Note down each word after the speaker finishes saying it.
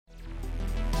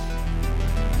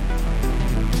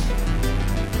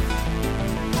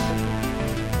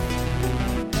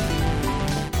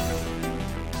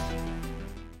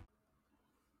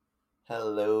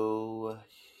Hello,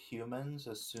 humans,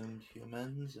 assumed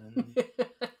humans, and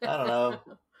I don't know,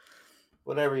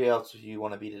 whatever else you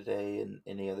want to be today and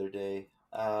any other day.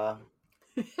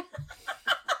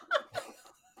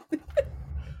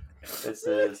 This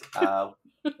is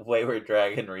Wayward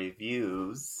Dragon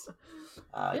Reviews.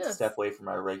 It's a step Yes. away from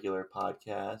our regular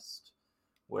podcast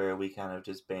where we kind of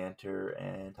just banter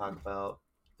and talk about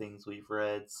things we've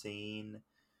read, seen,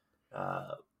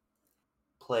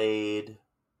 played,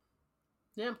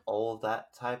 Yeah. all of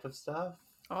that type of stuff,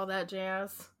 All that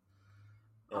jazz.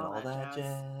 and all that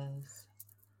jazz.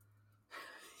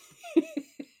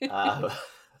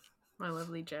 My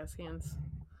lovely jazz hands.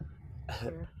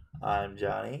 Here. I'm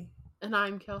Johnny. And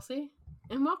I'm Kelsey.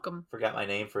 And welcome. Forgot my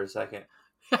name for a second.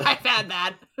 I've had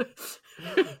that.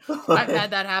 I've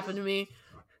had that happen to me.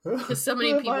 Because so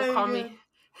many people call me.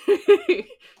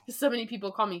 So many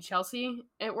people call me Chelsea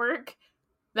at work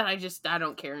that I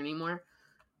don't care anymore.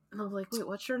 And I'm like, wait,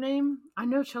 what's your name? I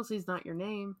know Chelsea's not your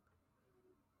name.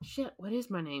 Shit, what is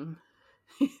my name?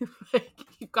 Like,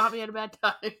 you got me at a bad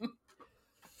time.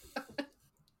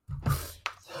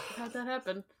 I've had that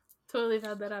happen. Totally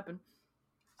had that happen.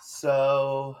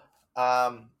 So,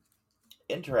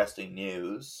 interesting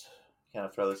news. Kind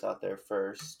of throw this out there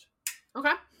first.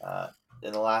 Okay.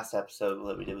 In the last episode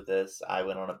that we did with this, I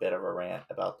went on a bit of a rant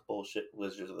about the bullshit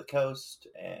Wizards of the Coast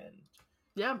and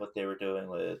what they were doing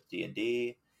with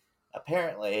D&D.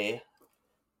 Apparently,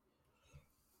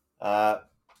 for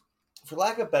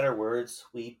lack of better words,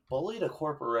 we bullied a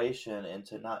corporation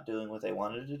into not doing what they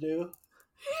wanted to do.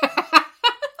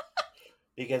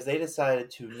 Because they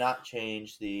decided to not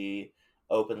change the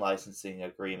open licensing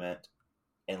agreement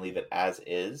and leave it as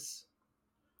is.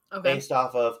 Okay. Based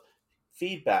off of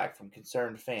feedback from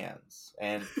concerned fans.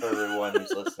 And for everyone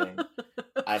who's listening,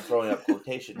 I'm throwing up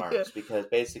quotation marks because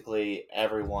basically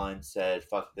everyone said,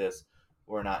 fuck this,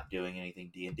 we're not doing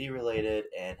anything D&D related,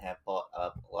 and have bought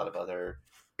up a lot of other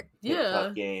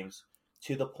tabletop games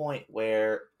to the point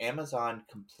where Amazon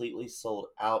completely sold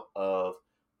out of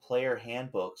player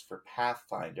handbooks for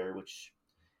Pathfinder, which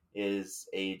is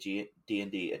a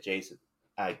D&D adjacent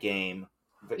game.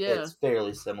 It's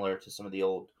fairly similar to some of the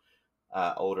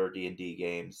older D&D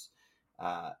games,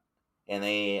 and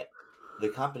the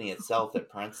company itself that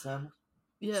prints them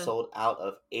sold out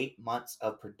of 8 months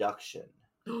of production.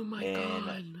 Oh my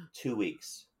god! 2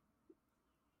 weeks.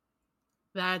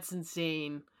 That's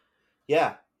insane.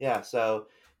 Yeah. So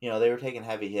they were taking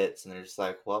heavy hits, and they're just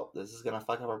like, well, this is gonna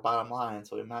fuck up our bottom line,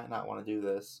 so we might not want to do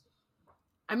this.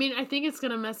 I mean, I think it's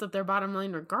gonna mess up their bottom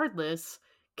line regardless,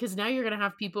 because now you're gonna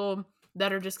have people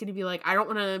that are just gonna be like, I don't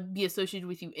want to be associated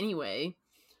with you anyway.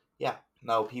 Yeah,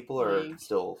 no, people are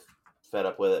still fed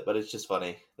up with it, but it's just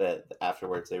funny that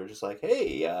afterwards they were just like,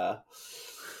 hey,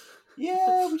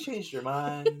 we changed your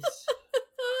minds.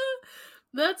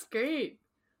 That's great.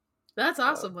 That's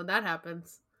awesome when that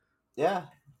happens. Yeah,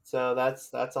 so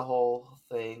that's a whole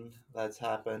thing that's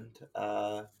happened.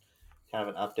 Kind of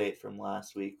an update from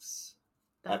last week's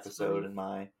episode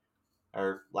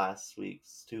or last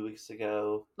week's 2 weeks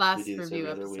ago. Last review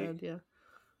episode,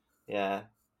 Yeah.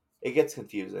 It gets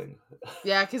confusing.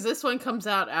 Yeah, because this one comes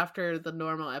out after the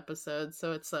normal episode,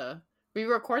 so it's we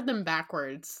record them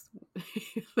backwards.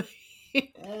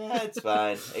 It's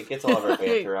fine. It gets all of our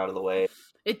banter out of the way.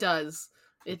 It does.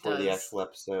 Before the actual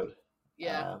episode.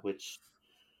 Yeah. Which,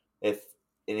 if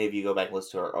any of you go back and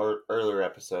listen to our earlier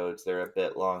episodes, they're a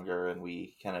bit longer, and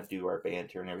we kind of do our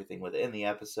banter and everything within the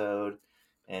episode.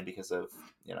 And because of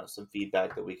some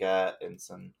feedback that we got and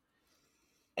some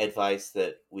advice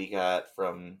that we got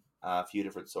from a few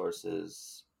different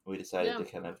sources, we decided to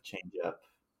kind of change up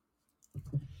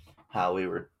how we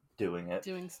were doing it.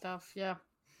 Doing stuff, yeah.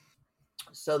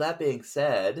 So that being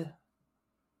said,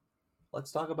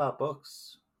 let's talk about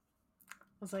books. I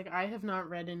was like, I have not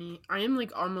read any. I am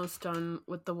almost done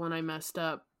with the one I messed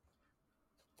up.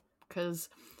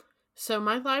 So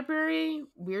my library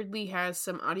weirdly has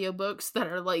some audiobooks that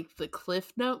are the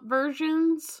Cliff Note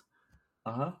versions.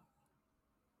 Uh-huh.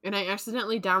 And I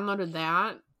accidentally downloaded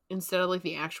that instead of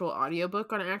the actual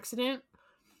audiobook on accident.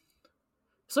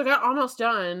 So I got almost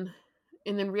done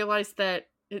and then realized that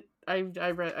I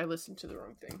listened to the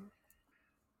wrong thing.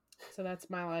 So that's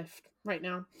my life right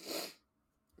now.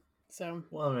 So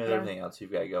everything else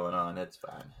you've got going on, it's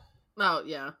fine. Oh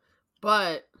yeah.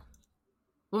 But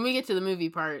when we get to the movie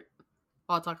part,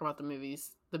 I'll talk about the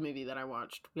movies. The movie that I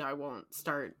watched. Yeah, I won't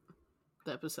start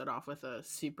the episode off with a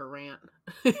super rant.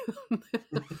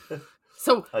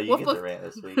 So you get the rant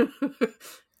this week.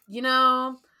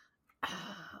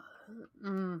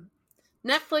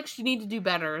 Netflix, you need to do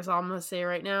better, is all I'm gonna say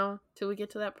right now till we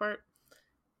get to that part.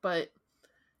 But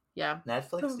Yeah.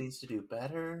 Netflix needs to do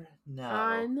better.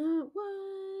 I No. know what.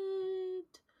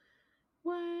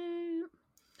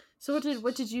 So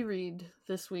what did you read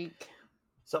this week?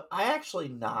 So I actually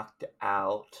knocked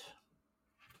out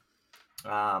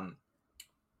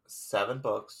 7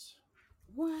 books.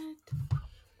 What?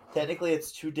 Technically,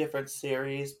 it's 2 different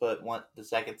series, but the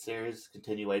second series is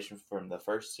continuation from the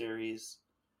first series.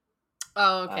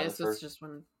 Oh, okay. The So first, it's just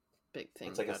one big thing.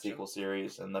 it's like a Gotcha. sequel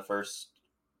series, and the first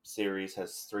series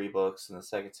has 3 books, and the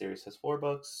second series has 4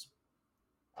 books.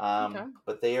 Okay.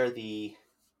 But they are the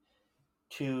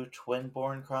 2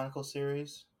 Twin-Born Chronicle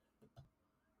series,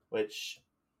 which,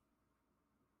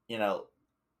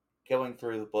 going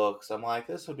through the books, I'm like,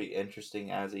 this would be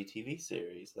interesting as a TV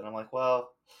series. Then I'm like,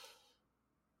 well,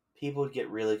 people would get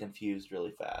really confused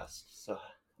really fast. So,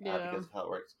 Yeah. because of how it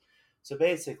works. So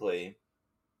basically,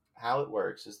 how it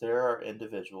works is there are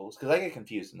individuals, because I get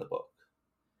confused in the book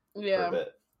for a Yeah.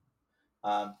 bit.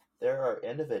 There are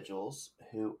individuals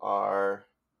who are,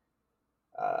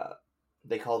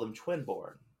 they call them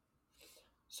twin-born.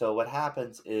 So what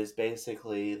happens is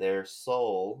basically their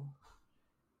soul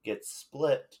gets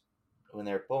split when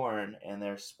they're born, and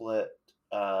they're split.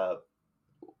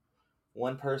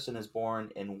 One person is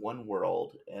born in one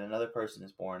world, and another person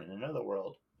is born in another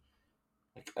world,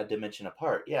 like a dimension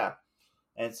apart. Yeah,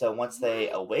 and so once they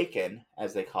awaken,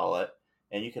 as they call it,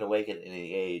 and you can awaken at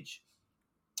any age,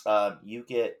 you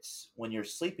get, when you're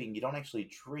sleeping, you don't actually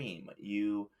dream.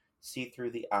 You see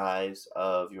through the eyes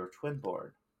of your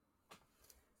twin-born,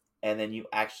 and then you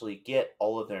actually get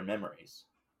all of their memories.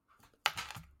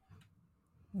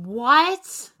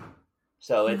 What?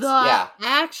 So it's The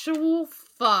actual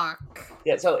fuck.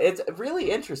 Yeah, so it's really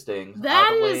interesting.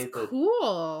 That The way is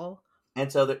cool.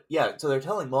 And so they're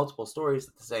telling multiple stories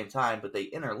at the same time, but they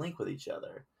interlink with each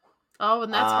other. Oh,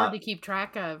 and that's hard to keep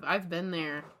track of. I've been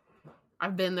there.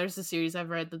 There's a series I've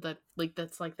read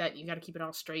that's like that. You got to keep it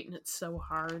all straight, and it's so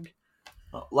hard.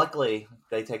 Well, luckily,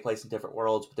 they take place in different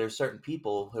worlds, but there's certain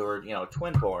people who are,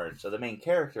 twin-born. So the main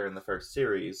character in the first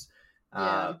series,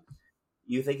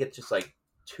 you think it's just like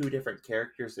 2 different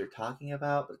characters they're talking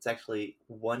about, but it's actually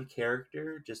one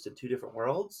character just in 2 different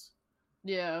worlds.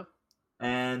 Yeah.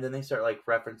 And then they start like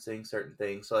referencing certain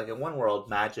things. So like in one world,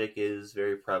 magic is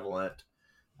very prevalent.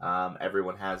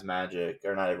 Everyone has magic,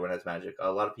 or not everyone has magic.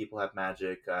 A lot of people have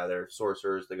magic. They're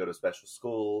sorcerers. They go to special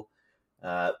school.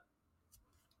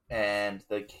 And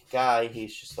the guy,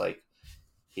 he's just like,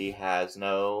 he has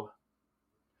no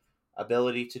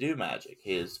ability to do magic.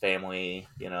 His family,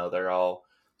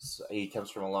 he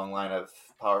comes from a long line of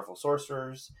powerful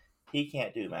sorcerers. He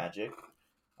can't do magic.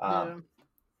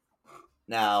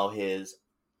 Now his,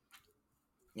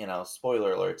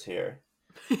 spoiler alerts here.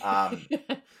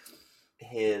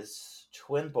 His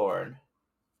twin-born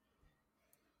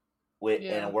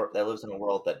that lives in a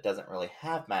world that doesn't really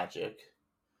have magic.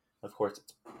 Of course,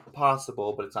 it's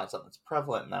possible, but it's not something that's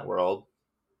prevalent in that world,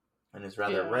 and is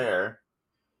rather rare.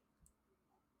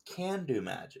 Can do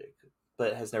magic,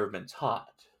 but has never been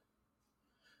taught.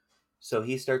 So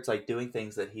he starts like doing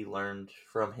things that he learned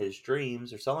from his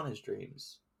dreams or saw in his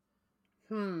dreams.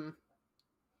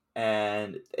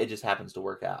 And it just happens to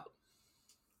work out.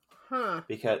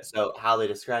 Because how they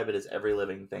describe it is every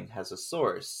living thing has a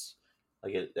source,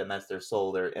 and that's their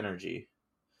soul, their energy.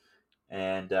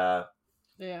 And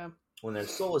when their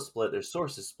soul is split, their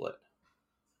source is split.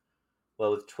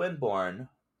 Well, with twin-born,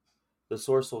 the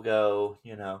source will go,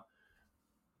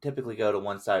 typically go to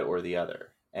one side or the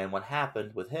other. And what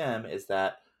happened with him is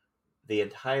that the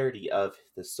entirety of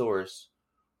the source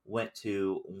went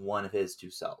to one of his 2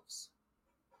 selves.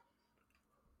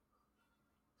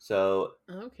 So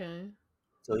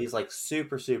So he's like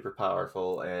super, super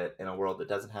powerful in a world that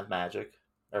doesn't have magic,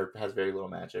 or has very little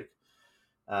magic.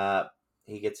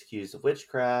 He gets accused of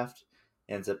witchcraft,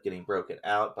 ends up getting broken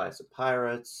out by some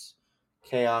pirates.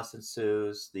 Chaos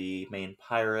ensues. The main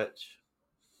pirate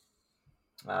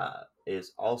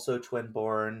is also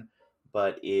twin-born,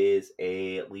 but is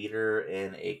a leader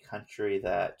in a country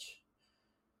that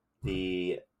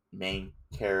the main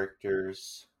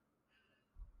character's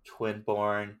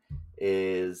twin-born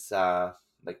is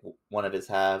like one of his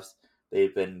halves.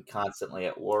 They've been constantly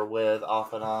at war with,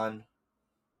 off and on.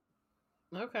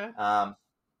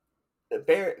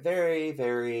 Very, very,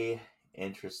 very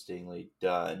interestingly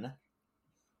done.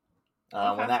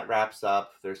 When that wraps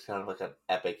up, there's kind of like an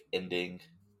epic ending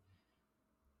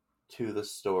to the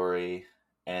story.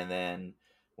 And then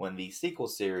when the sequel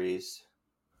series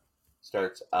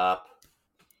starts up,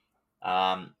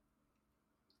 the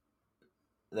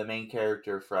main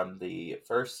character from the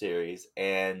first series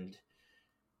and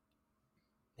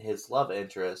his love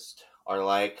interest are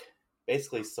like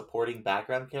basically supporting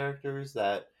background characters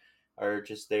that are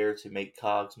just there to make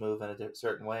cogs move in a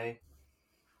certain way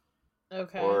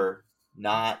Okay. or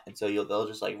not, and so they'll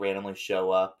just like randomly show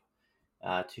up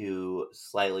to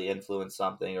slightly influence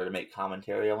something or to make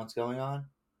commentary on what's going on.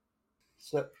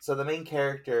 So the main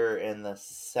character in the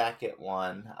second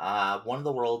one of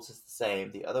the worlds is the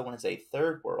same. The other one is a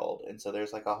third world, and so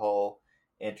there's like a whole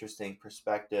interesting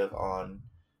perspective on,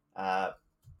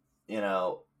 you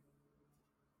know,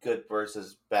 good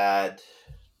versus bad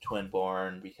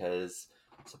Twinborn, because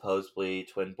supposedly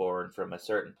Twinborn from a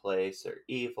certain place are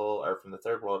evil, or from the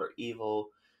third world are evil,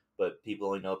 but people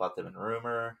only know about them in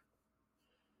rumor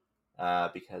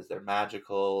because they're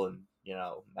magical, and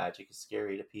magic is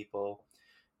scary to people.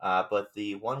 But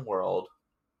the one world,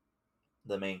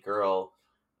 the main girl,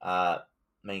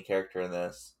 main character in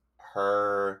this,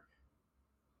 her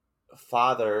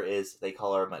father is, they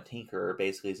call her a tinkerer,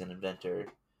 basically he's an inventor,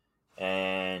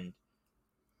 and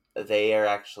they are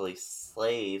actually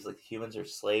slaves. Like, humans are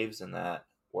slaves in that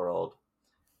world,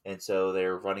 and so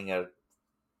they're running a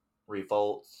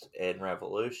revolt and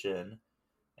revolution.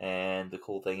 And the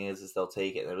cool thing is they'll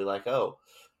take it and they'll be like, oh,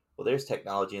 well, there's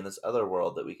technology in this other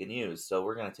world that we can use, so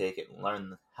we're going to take it and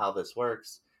learn how this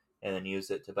works and then use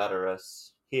it to better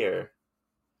us here.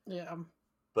 Yeah.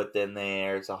 But then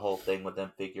there's a whole thing with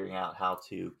them figuring out how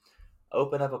to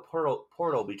open up a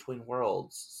portal between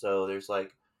worlds. So there's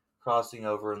like crossing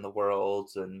over in the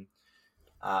worlds, and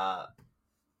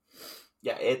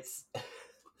it's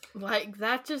like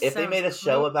that. Just if they made a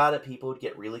show about it, people would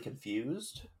get really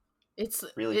confused. It's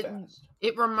really fast.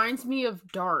 It reminds me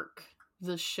of Dark,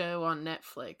 the show on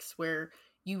Netflix, where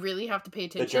you really have to pay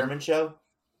attention. The German show?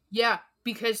 Yeah,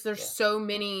 because there's so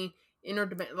many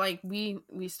like we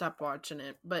stopped watching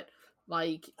it, but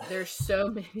like there's so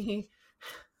many.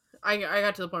 I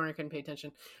got to the point where I couldn't pay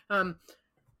attention.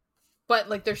 But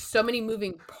like there's so many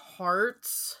moving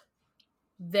parts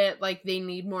that like they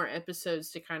need more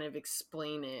episodes to kind of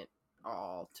explain it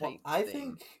all. I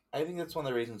think that's one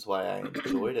of the reasons why I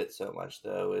enjoyed it so much,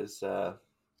 though, is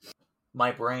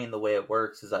my brain, the way it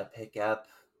works is I pick up,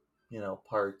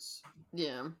 parts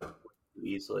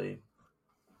easily.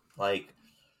 Like,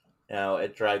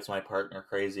 it drives my partner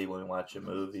crazy when we watch a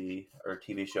movie or a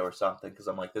TV show or something, because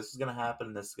I'm like, this is going to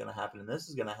happen, this is going to happen, and this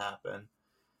is going to happen.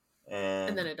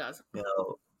 And then it does.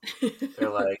 They're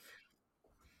like,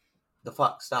 the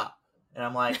fuck, stop. And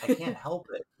I'm like, I can't help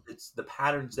it. It's the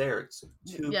pattern's there. It's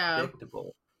too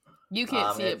predictable. You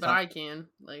can't see it, but I can.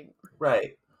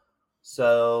 Right.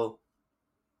 So,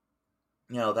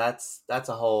 that's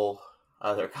a whole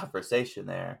other conversation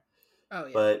there. Oh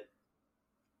yeah. But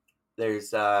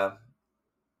there's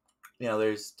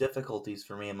there's difficulties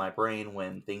for me in my brain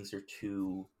when things are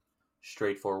too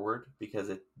straightforward, because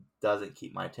it doesn't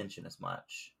keep my attention as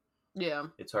much. Yeah.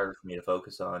 It's harder for me to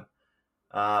focus on.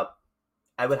 I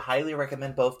would highly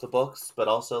recommend both the books, but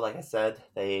also, like I said,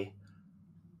 they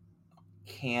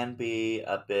can be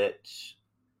a bit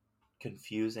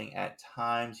confusing at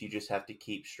times. You just have to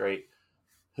keep straight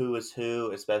who is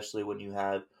who, especially when you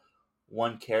have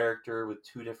one character with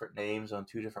two different names on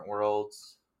two different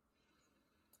worlds.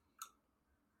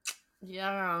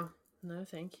 Yeah. No,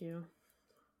 thank you.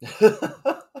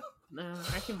 No,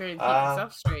 I can barely keep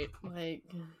myself straight. Like,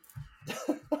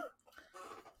 I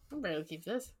can barely keep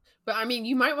this. But I mean,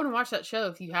 you might want to watch that show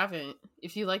if you haven't.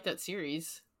 If you like that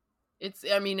series, it's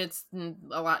a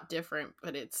lot different,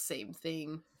 but it's same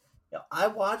thing. Yeah, I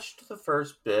watched the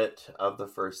first bit of the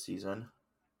first season.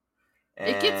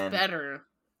 It gets better,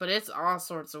 but it's all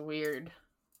sorts of weird.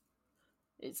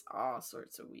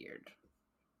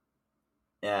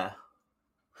 Yeah.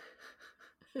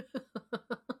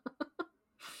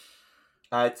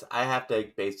 I have to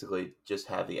basically just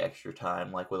have the extra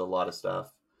time, like with a lot of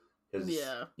stuff, because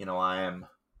I am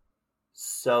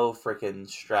so freaking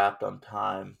strapped on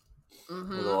time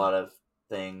with a lot of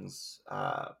things.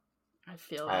 I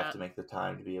have to make the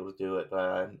time to be able to do it, but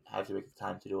I have to make the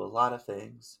time to do a lot of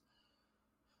things.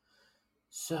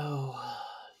 So,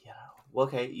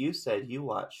 okay, you said you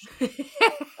watched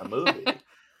a movie.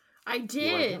 I did.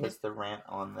 You want to give us the rant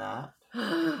on that?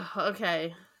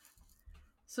 Okay.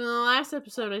 So in the last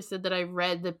episode, I said that I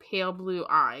read The Pale Blue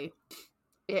Eye.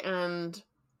 And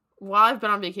while I've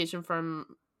been on vacation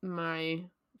from my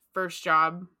first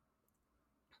job,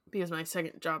 because my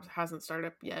second job hasn't started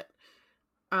up yet,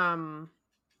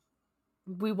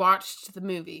 we watched the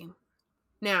movie.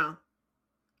 Now,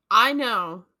 I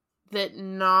know that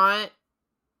not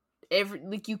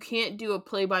you can't do a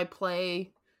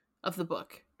play-by-play of the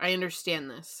book. I understand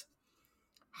this.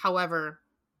 However,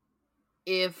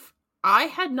 if I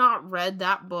had not read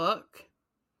that book,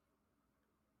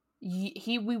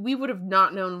 we would have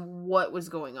not known what was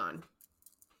going on.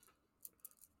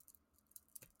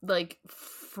 Like,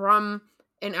 from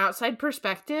an outside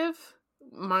perspective,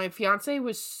 my fiance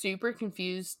was super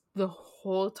confused the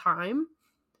whole time.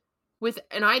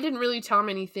 And I didn't really tell him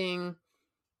anything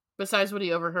besides what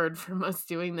he overheard from us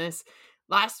doing this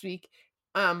last week.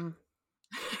 But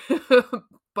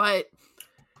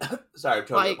sorry, I'm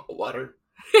trying to get water.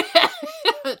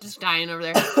 Just dying over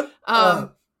there.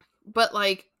 But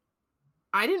like,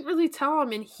 I didn't really tell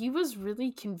him, and he was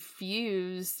really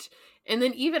confused. And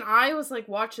then even I was like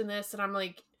watching this, and I'm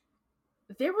like,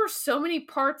 there were so many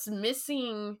parts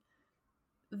missing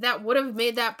that would have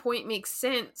made that point make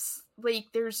sense. Like,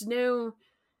 there's no,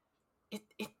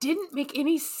 it didn't make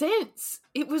any sense.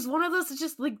 It was one of those that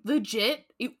just, like, legit,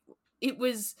 it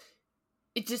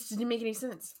just didn't make any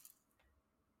sense.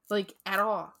 Like, at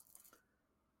all.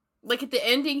 Like, at the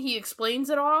ending, he explains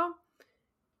it all.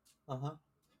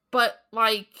 But,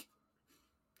 like,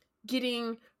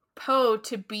 getting Poe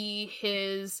to be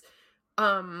his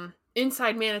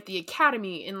inside man at the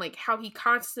Academy, and, like, how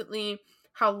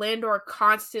Landor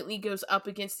constantly goes up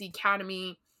against the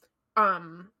Academy,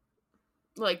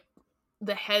 like,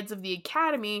 the heads of the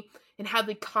Academy, and how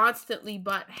they constantly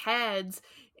butt heads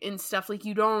and stuff. Like,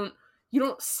 you don't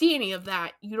see any of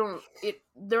that.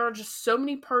 There are just so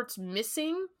many parts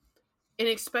missing. And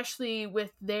especially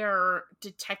with their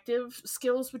detective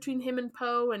skills between him and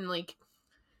Poe, and, like,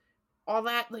 all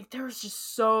that, like, there was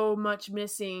just so much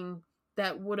missing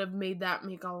that would have made that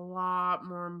make a lot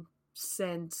more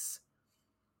sense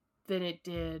than it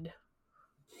did.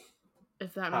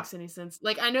 If that makes any sense.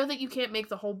 Like, I know that you can't make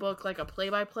the whole book, like, a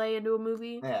play-by-play into a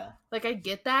movie. Yeah. Like, I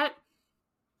get that.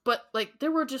 But, like,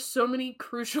 there were just so many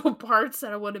crucial parts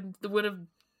that would have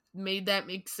made that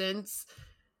make sense.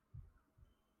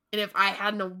 And if I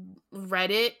hadn't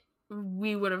read it,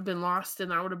 we would have been lost,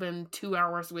 and that would have been 2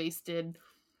 hours wasted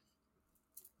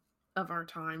of our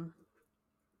time.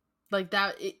 Like,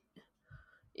 that,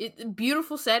 it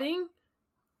beautiful setting,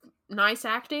 nice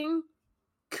acting,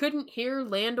 couldn't hear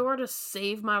Landor to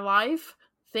save my life.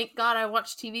 Thank God I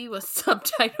watched TV with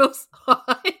subtitles on.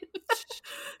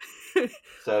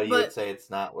 So you would say it's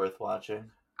not worth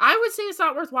watching? I would say it's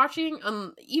not worth watching.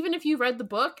 Even if you read the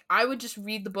book, I would just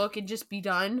read the book and just be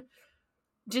done.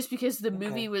 Just because the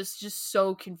movie was just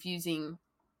so confusing.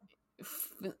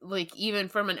 Like, even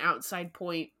from an outside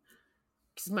point.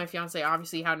 Because my fiance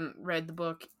obviously hadn't read the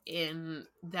book, and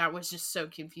that was just so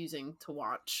confusing to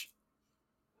watch.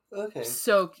 Okay.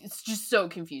 So, it's just so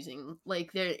confusing. Like,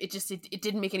 it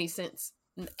didn't make any sense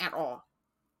at all.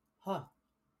 Huh.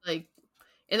 Like,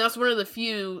 and that's one of the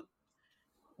few.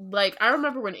 Like, I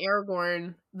remember when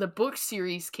Aragorn, the book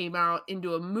series, came out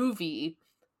into a movie.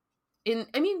 And,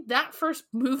 I mean, that first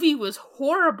movie was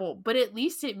horrible, but at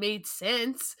least it made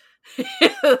sense.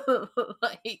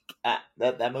 Like,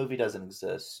 that movie doesn't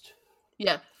exist.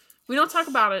 Yeah. We don't talk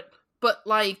about it, but,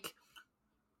 like,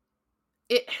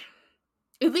 at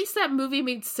least that movie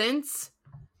made sense,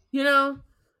 you know?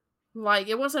 Like,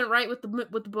 it wasn't right with the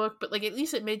book, but, like, at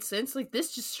least it made sense. Like,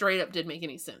 this just straight up didn't make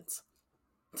any sense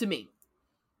to me.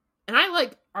 And I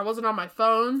wasn't on my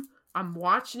phone, I'm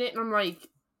watching it, and I'm like,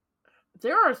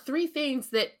 there are 3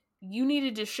 things that you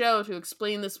needed to show to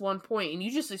explain this one point, and you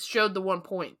just showed the one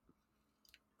point.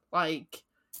 Like,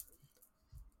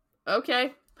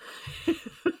 okay.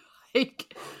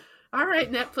 Like,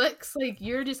 alright, Netflix, like,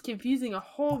 you're just confusing a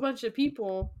whole bunch of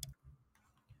people.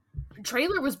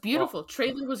 Trailer was beautiful.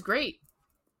 Trailer was great.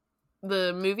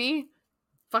 The movie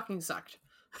fucking sucked.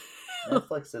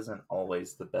 Netflix isn't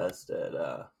always the best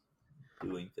at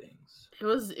doing things.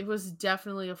 It was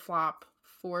definitely a flop,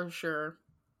 for sure.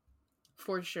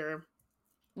 For sure.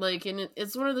 Like, and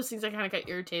it's one of those things I kind of got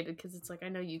irritated, because it's like, I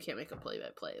know you can't make a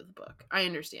play-by-play of the book. I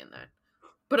understand that.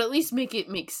 But at least make it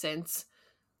make sense.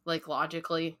 Like,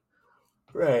 logically.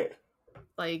 Right.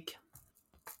 Like,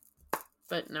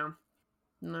 but no.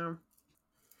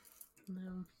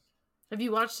 Have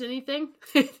you watched anything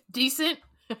decent?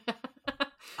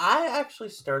 I actually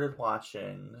started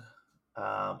watching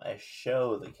a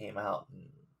show that came out in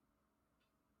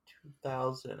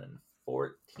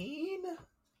 2014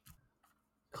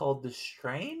 called The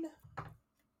Strain.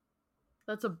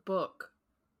 That's a book.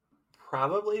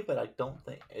 Probably, but I don't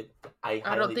think it. I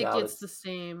don't think it's the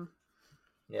same.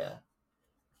 Yeah.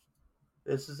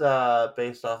 This is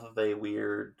based off of a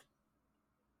weird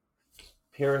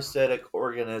parasitic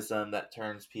organism that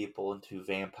turns people into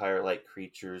vampire-like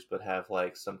creatures, but have,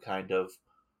 like, some kind of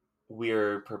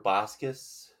weird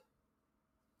proboscis.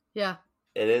 Yeah.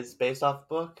 It is based off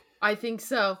the book? I think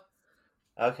so.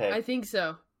 Okay. I think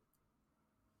so.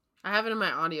 I have it in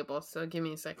my Audible, so give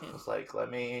me a second. I was like, let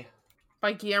me...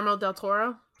 By Guillermo del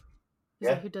Toro? Is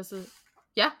that who does it?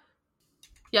 Yeah?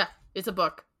 Yeah, it's a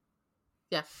book.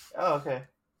 Yeah. Oh, okay.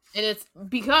 And it's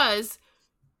because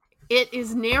it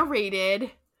is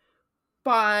narrated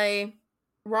by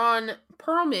Ron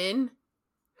Perlman,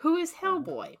 who is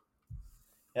Hellboy.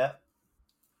 Yeah.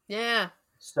 Yeah.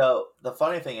 So, the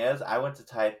funny thing is, I went to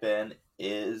type in,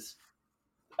 is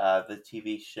the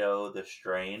TV show The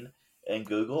Strain, and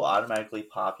Google automatically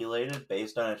populated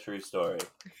based on a true story.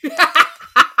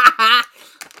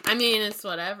 I mean, it's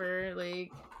whatever.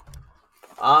 Like,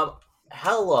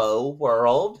 hello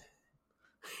world.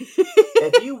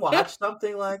 If you watch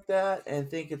something like that and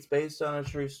think it's based on a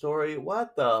true story,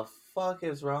 what the fuck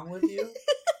is wrong with you?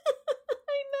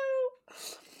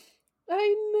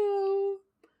 I know.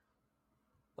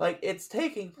 Like, it's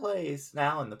taking place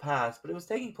now in the past, but it was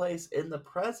taking place in the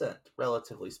present,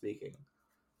 relatively speaking.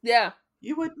 Yeah.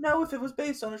 You would know if it was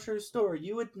based on a true story.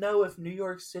 You would know if New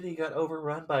York City got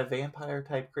overrun by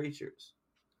vampire-type creatures.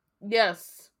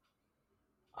 Yes.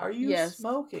 Are you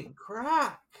smoking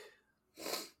crack?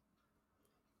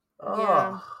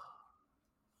 Yeah.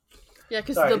 Yeah,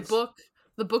 because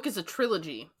the book is a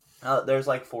trilogy. There's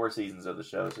like 4 seasons of the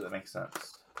show, so that makes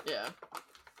sense. Yeah.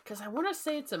 Because I want to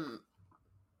say it's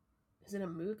is it a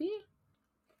movie?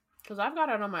 Because I've got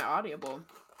it on my Audible.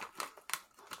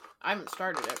 I haven't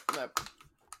started it, but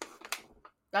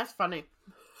that's funny.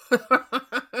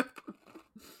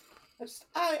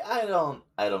 I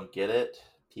don't get it.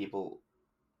 People,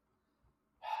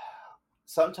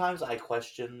 sometimes I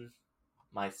question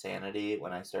my sanity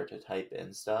when I start to type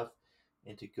in stuff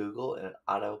into Google and it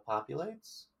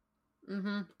auto-populates.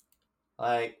 Mm-hmm.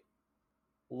 Like,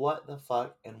 what the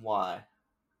fuck and why?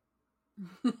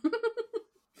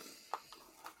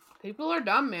 People are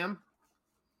dumb, man.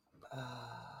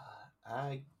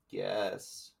 I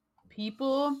guess.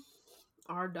 People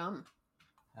are dumb.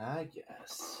 I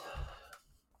guess.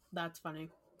 That's funny.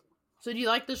 So do you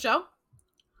like the show?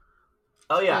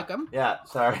 Oh, yeah. Like 'em? Yeah,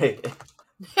 sorry.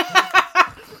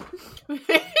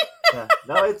 Yeah.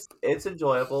 No, it's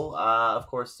enjoyable. Of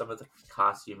course, some of the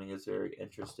costuming is very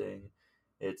interesting.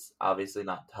 It's obviously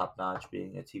not top notch,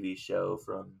 being a TV show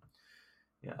from,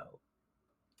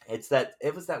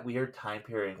 it was that weird time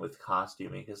period with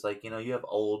costuming, because you have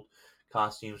old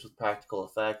costumes with practical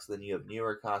effects, then you have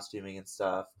newer costuming and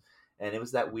stuff, and it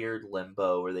was that weird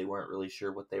limbo where they weren't really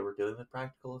sure what they were doing with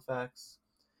practical effects,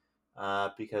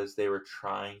 because they were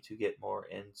trying to get more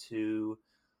into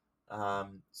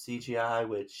CGI,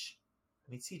 which,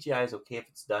 I mean, CGI is okay if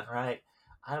it's done right.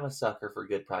 I'm a sucker for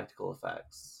good practical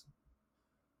effects.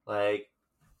 Like,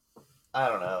 I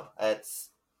don't know.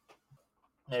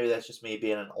 Maybe that's just me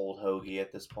being an old hoagie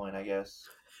at this point, I guess.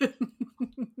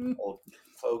 Old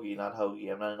fogey, not hoagie.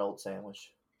 I'm not an old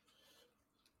sandwich.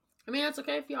 I mean, that's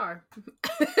okay if you are.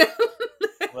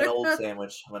 I'm an old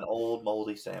sandwich. I'm an old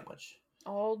moldy sandwich.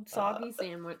 Old soggy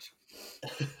sandwich.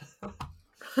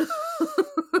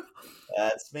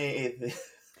 That's me.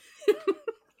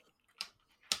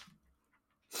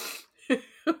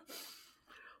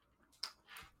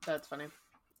 That's funny.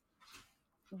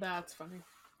 That's funny.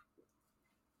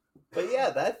 But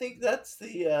yeah, I think that's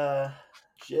the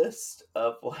gist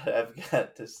of what I've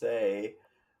got to say.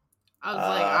 I was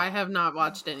like, I have not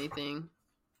watched anything.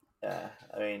 Yeah,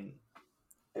 I mean,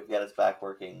 they've got us back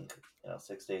working,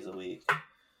 6 days a week.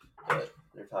 But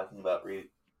they're talking about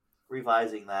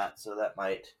revising that, so that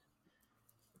might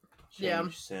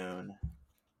change soon.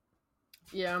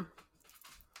 Yeah,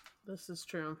 this is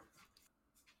true.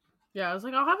 Yeah, I was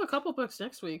like, I'll have a couple books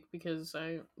next week because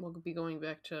I will be going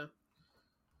back to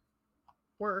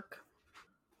work,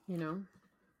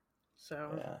 So,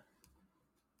 yeah.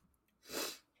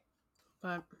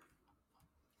 But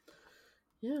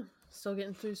yeah, still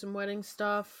getting through some wedding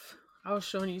stuff. I was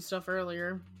showing you stuff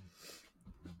earlier.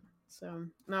 So,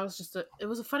 and that was it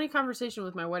was a funny conversation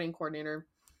with my wedding coordinator.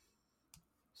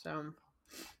 So,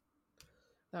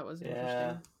 that was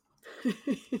interesting.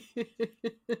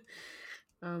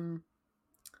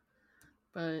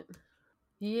 But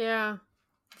yeah,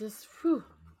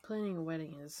 planning a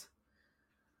wedding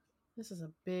this is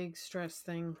a big stress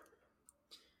thing.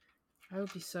 I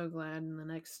would be so glad in the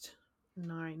next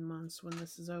 9 months when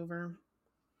this is over.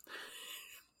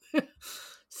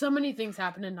 So many things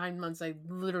happen in 9 months. I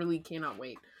literally cannot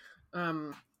wait.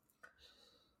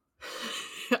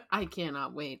 I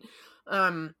cannot wait.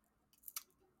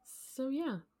 So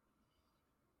yeah.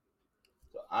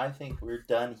 So I think we're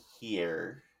done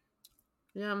here.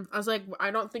 Yeah, I was like,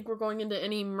 I don't think we're going into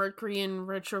any Mercury in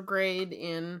retrograde,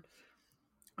 and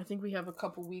I think we have a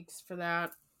couple weeks for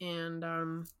that,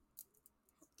 and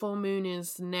full moon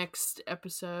is next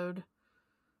episode.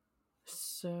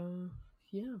 So,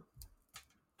 yeah.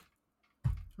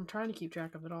 I'm trying to keep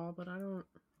track of it all, but I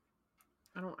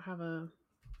don't have a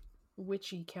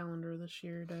witchy calendar this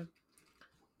year to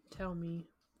tell me.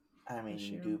 I mean,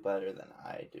 you do better than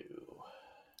I do.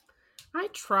 I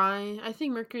try. I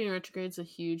think Mercury in retrograde's a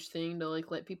huge thing to like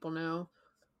let people know.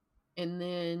 And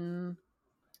then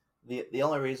the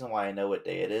only reason why I know what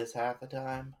day it is half the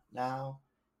time now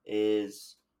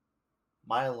is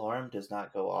my alarm does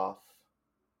not go off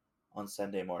on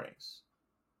Sunday mornings.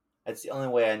 That's the only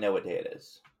way I know what day it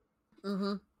is.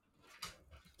 Mm-hmm.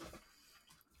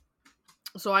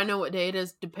 So I know what day it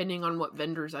is depending on what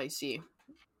vendors I see.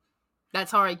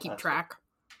 That's how I keep track.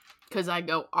 Because I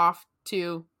go off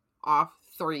 2, off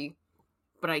 3.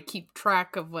 But I keep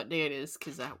track of what day it is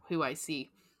because of who I see.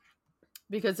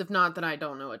 Because if not, then I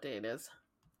don't know what day it is.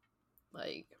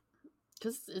 Like,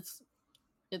 because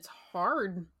it's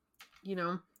hard, you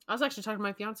know. I was actually talking to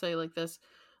my fiance like this.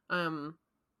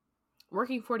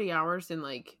 Working 40 hours and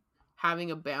like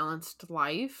having a balanced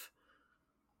life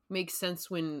makes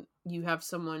sense when you have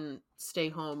someone stay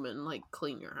home and like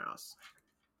clean your house.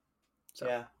 So.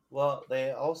 Yeah. Well,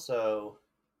 they also,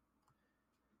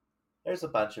 there's a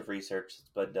bunch of research that's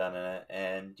been done in it.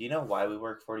 And do you know why we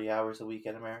work 40 hours a week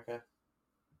in America?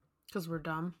 Because we're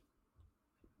dumb.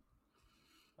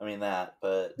 I mean that,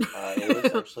 but it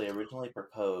was actually originally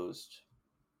proposed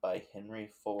by Henry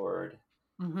Ford,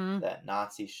 that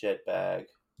Nazi shitbag.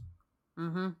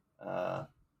 And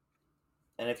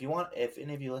if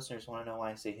any of you listeners want to know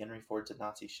why I say Henry Ford's a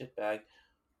Nazi shitbag,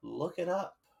 look it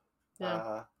up.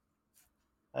 Yeah.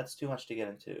 That's too much to get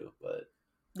into, but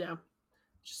yeah.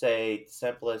 To say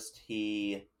simplest,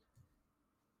 he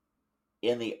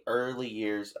in the early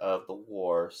years of the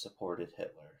war supported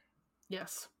Hitler.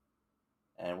 Yes.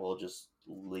 And we'll just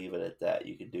leave it at that.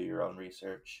 You can do your own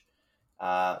research.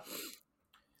 So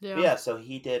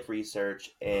he did research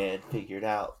and figured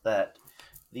out that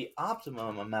the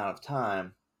optimum amount of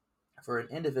time for an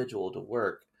individual to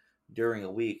work during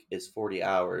a week is 40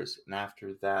 hours. And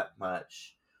after that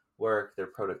much work, their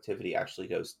productivity actually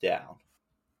goes down.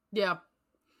 Yeah.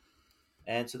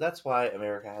 And so that's why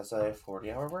America has a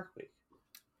 40-hour work week.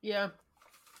 Yeah.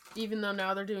 Even though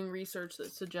now they're doing research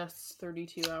that suggests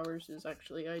 32 hours is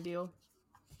actually ideal.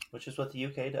 Which is what the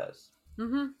UK does.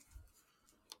 Mm-hmm.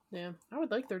 Yeah, I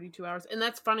would like 32 hours. And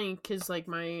that's funny because, like,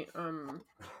 my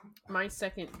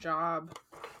second job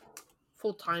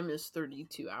full-time is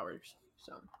 32 hours.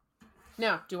 So,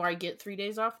 now, do I get 3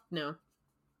 days off? No.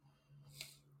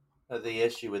 The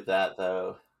issue with that,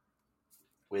 though,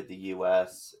 with the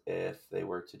US, if they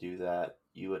were to do that,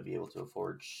 you wouldn't be able to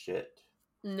afford shit.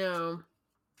 No,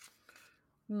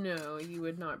 you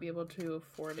would not be able to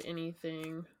afford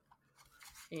anything.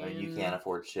 And you can't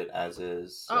afford shit as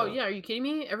is. So. Oh, yeah, are you kidding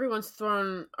me? Everyone's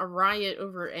throwing a riot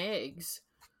over eggs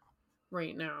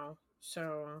right now.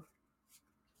 So,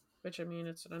 which, I mean,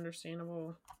 it's an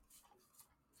understandable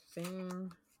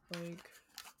thing. Like,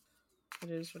 it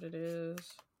is what it is.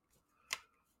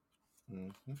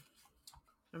 Mm-hmm.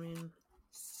 I mean...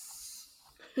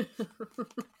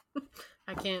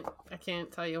 I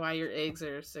can't tell you why your eggs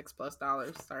are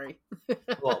 $6+ Sorry.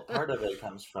 Well, part of it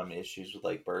comes from issues with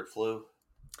like bird flu.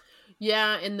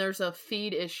 Yeah, and there's a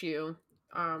feed issue.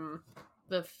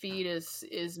 The feed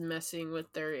is messing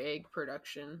with their egg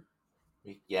production.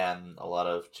 Yeah, and a lot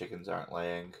of chickens aren't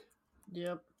laying.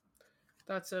 Yep.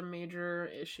 That's a major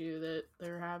issue that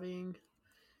they're having.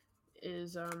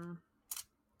 Is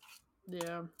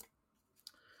yeah.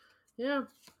 Yeah.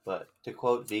 But to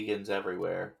quote vegans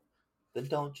everywhere, then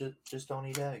just don't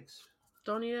eat eggs.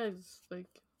 Don't eat eggs.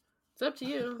 Like, it's up to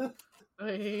you.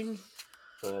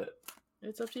 But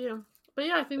it's up to you. But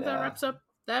yeah, I think that wraps up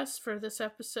this for this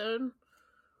episode.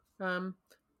 I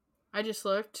just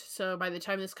looked, so by the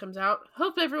time this comes out,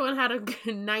 hope everyone had a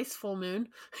nice full moon.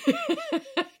 It's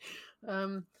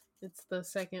the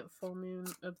second full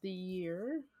moon of the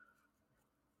year.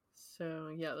 So,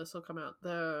 yeah, this will come out.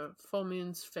 The full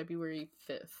moon's February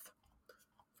 5th.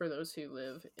 For those who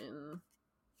live in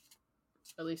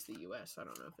at least the US. I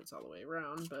don't know if it's all the way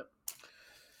around, but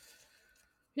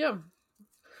yeah.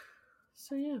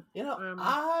 So, yeah. You know,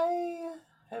 I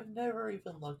have never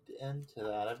even looked into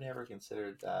that. I've never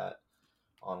considered that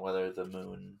on whether the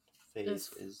moon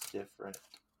phase is different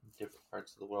in different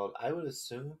parts of the world. I would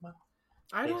assume,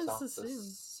 based off the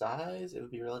size, it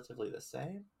would be relatively the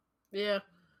same. Yeah,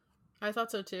 I thought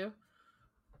so too,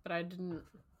 but I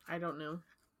don't know.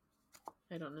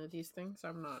 I don't know these things.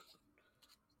 I'm not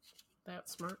that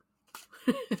smart.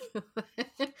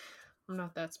 I'm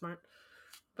not that smart.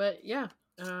 But yeah,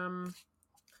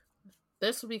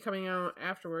 this will be coming out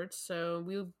afterwards. So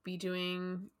we'll be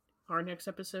doing our next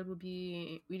episode. Will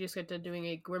be we just got done doing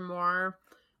a grimoire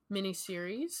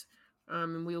mini-series.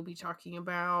 And we will be talking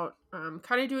about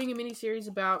kind of doing a mini-series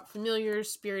about familiars,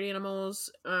 spirit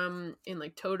animals, and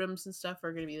like totems and stuff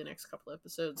are going to be the next couple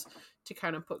episodes to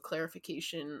kind of put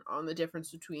clarification on the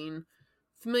difference between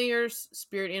familiars,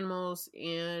 spirit animals,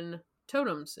 and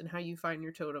totems and how you find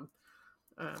your totem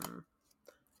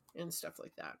and stuff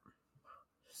like that.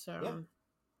 So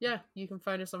yeah, you can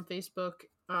find us on Facebook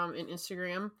and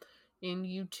Instagram and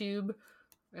YouTube.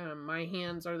 My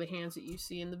hands are the hands that you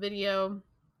see in the video.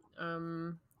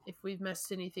 If we've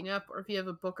messed anything up, or if you have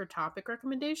a book or topic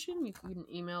recommendation, you can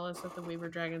email us at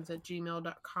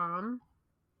thewaiverdragons@gmail.com.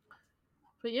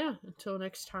 But yeah, until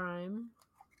next time,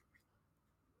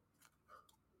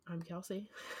 I'm Kelsey.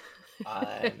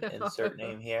 I'm insert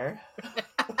name here.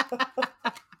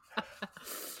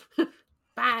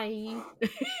 Bye.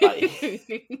 Bye.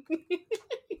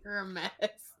 You're a mess.